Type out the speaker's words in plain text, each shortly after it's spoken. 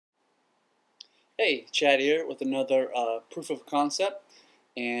Hey, Chad here with another proof of concept,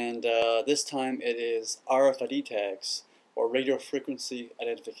 and this time it is RFID tags, or radio frequency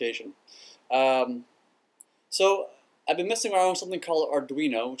identification. Um, so I've been messing around with something called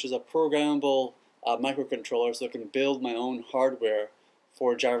Arduino, which is a programmable microcontroller, so I can build my own hardware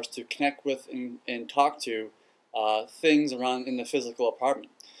for Jarvis to connect with and talk to things around in the physical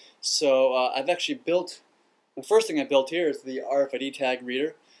apartment. So I've actually built, the first thing I built here is the RFID tag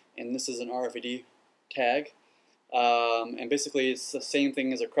reader, and this is an RFID tag. And basically it's the same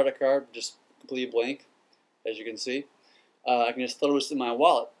thing as a credit card, just completely blank, as you can see. I can just throw this in my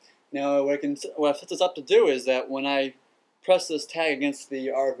wallet. Now what I've set this up to do is that when I press this tag against the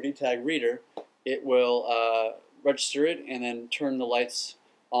RFID tag reader, it will register it and then turn the lights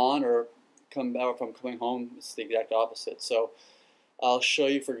on, or come out if I'm coming home, it's the exact opposite. So I'll show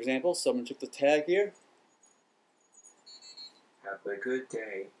you, for example. So I'm going to take the tag here. Have a good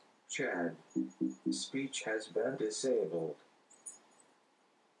day, Chad. Speech has been disabled.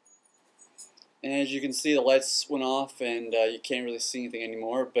 And as you can see, the lights went off and you can't really see anything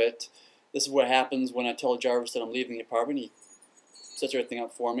anymore, but this is what happens when I tell Jarvis that I'm leaving the apartment. He sets everything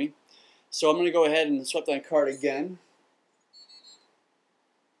up for me. So I'm going to go ahead and swipe that card again,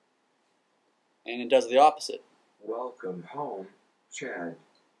 and it does the opposite. Welcome home, Chad.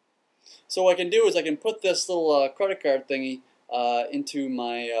 So what I can do is I can put this little credit card thingy into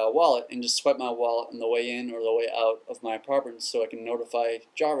my wallet and just swipe my wallet on the way in or the way out of my apartment, so I can notify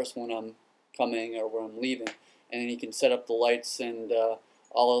Jarvis when I'm coming or when I'm leaving, and then he can set up the lights and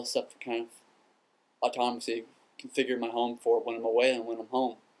all the stuff to kind of autonomously configure my home for when I'm away and when I'm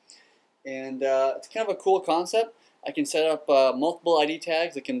home. And it's kind of a cool concept. I can set up multiple ID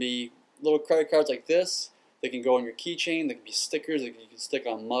tags. It can be little credit cards like this. They can go on your keychain. They can be stickers that you can stick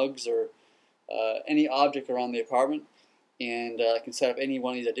on mugs or any object around the apartment. And I can set up any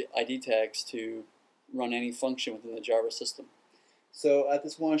one of these ID tags to run any function within the Jarvis system. So I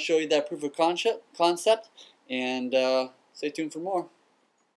just want to show you that proof of concept, and stay tuned for more.